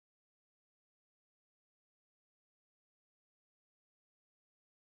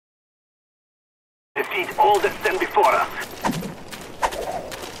Defeat all that stand before us.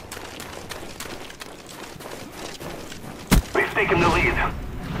 We've taken the lead.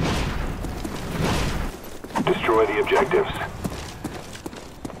 Destroy the objectives.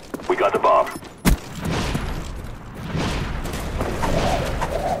 We got the bomb.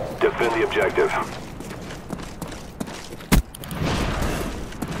 Defend the objective.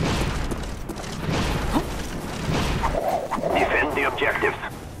 Defend the objectives.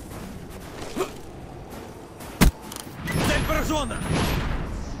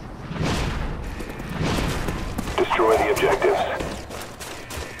 Destroy the objectives.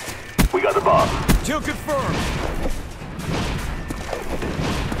 We got the bomb. Kill confirmed.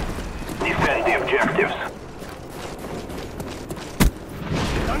 Defend the objectives.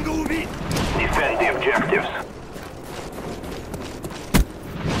 Defend the objectives.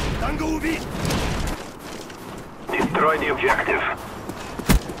 Destroy the objective.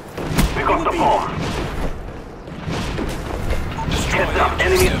 We got the bomb. Heads up,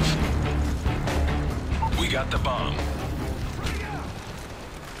 enemy. We got the bomb.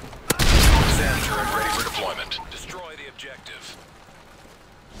 SAM turret ready for deployment. Destroy the objective.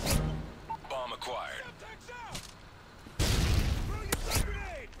 Bomb acquired.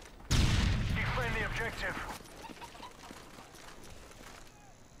 Defend the objective.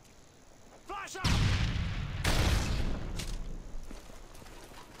 Flash out!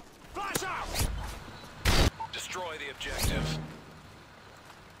 Flash out! Destroy the objective.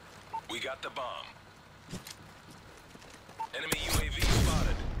 We got the bomb. Enemy UAV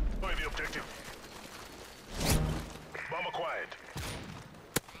spotted. Destroy the objective. Bomb acquired.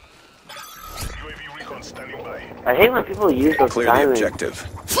 UAV recon standing by. I hate when people use those Clear the sirens. objective.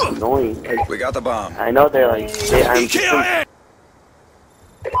 It's annoying. Like, We got the bomb. I know they're like, I'm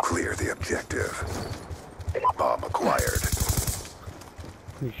Clear the objective. Bomb acquired.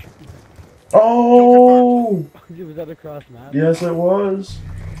 Oh! Was that across map? Yes, it was.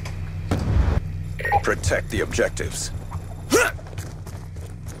 Protect the objectives.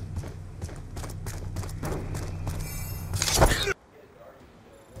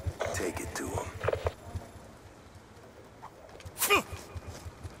 Take it to him.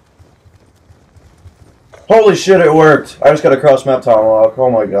 Holy shit, it worked! I just got a cross map tomahawk. Oh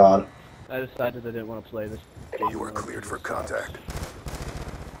my god. I decided I didn't want to play this game. You are cleared for contact.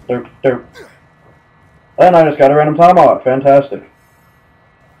 Derp, derp. And I just got a random tomahawk. Fantastic.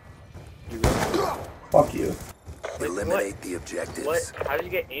 Fuck you. Eliminate the objectives. what? How did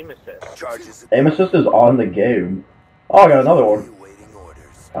you get aim assist? Charges. Aim assist is on the game. Oh, I got another one. Waiting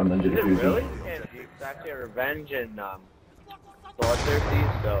orders. I'm ninja Is it diffusing. really? And it's actually a revenge and bloodthirsty,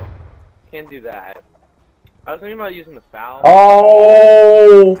 so can't do that. I was thinking about using the foul.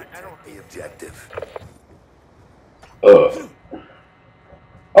 Oh! I don't The objective. Oh!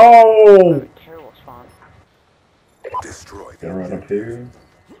 have a terrible spawn. Destroy the Gonna run up here.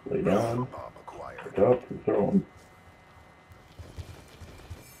 Lay down. bomb acquired. Pick up and throw him.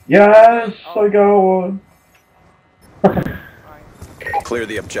 Yes! I got one! Clear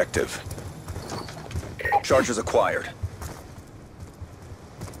the objective. Charges acquired.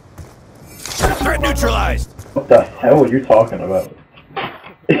 Threat neutralized! What the hell are you talking about?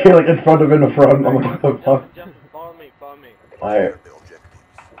 You're like in front of in the front. I'm like, what the fuck? Jump, follow me, follow me. Alright.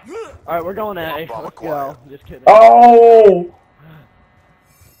 Alright, we're going at A. Let's go. Just kidding. Oh!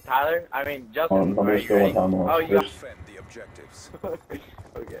 Tyler, I mean, Justin. I'm are just you throwing ready? tomahawk. Oh, you got... Defend the objectives.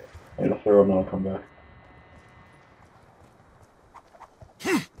 Okay. I gotta throw him and I'll come back.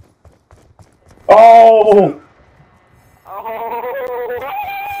 Oh! Oh!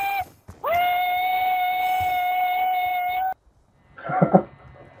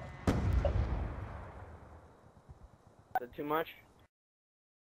 Is that too much?